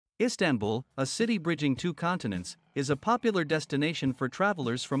Istanbul, a city bridging two continents, is a popular destination for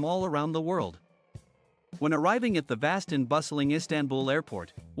travelers from all around the world. When arriving at the vast and bustling Istanbul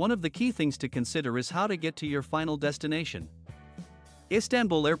airport, one of the key things to consider is how to get to your final destination.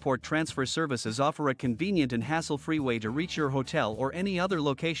 Istanbul Airport Transfer Services offer a convenient and hassle-free way to reach your hotel or any other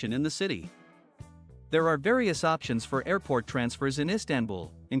location in the city. There are various options for airport transfers in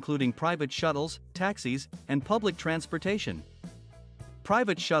Istanbul, including private shuttles, taxis, and public transportation.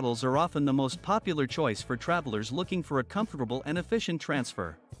 Private shuttles are often the most popular choice for travelers looking for a comfortable and efficient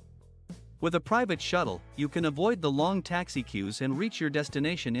transfer. With a private shuttle, you can avoid the long taxi queues and reach your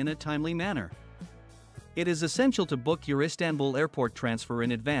destination in a timely manner. It is essential to book your Istanbul airport transfer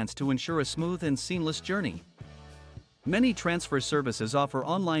in advance to ensure a smooth and seamless journey. Many transfer services offer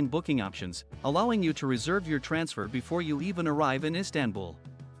online booking options, allowing you to reserve your transfer before you even arrive in Istanbul.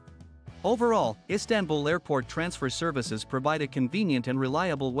 Overall, Istanbul Airport Transfer Services provide a convenient and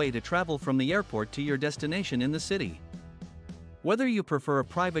reliable way to travel from the airport to your destination in the city. Whether you prefer a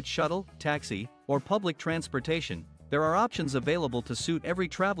private shuttle, taxi, or public transportation, there are options available to suit every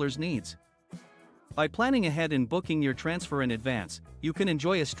traveler's needs. By planning ahead and booking your transfer in advance, you can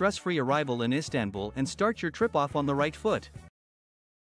enjoy a stress-free arrival in Istanbul and start your trip off on the right foot.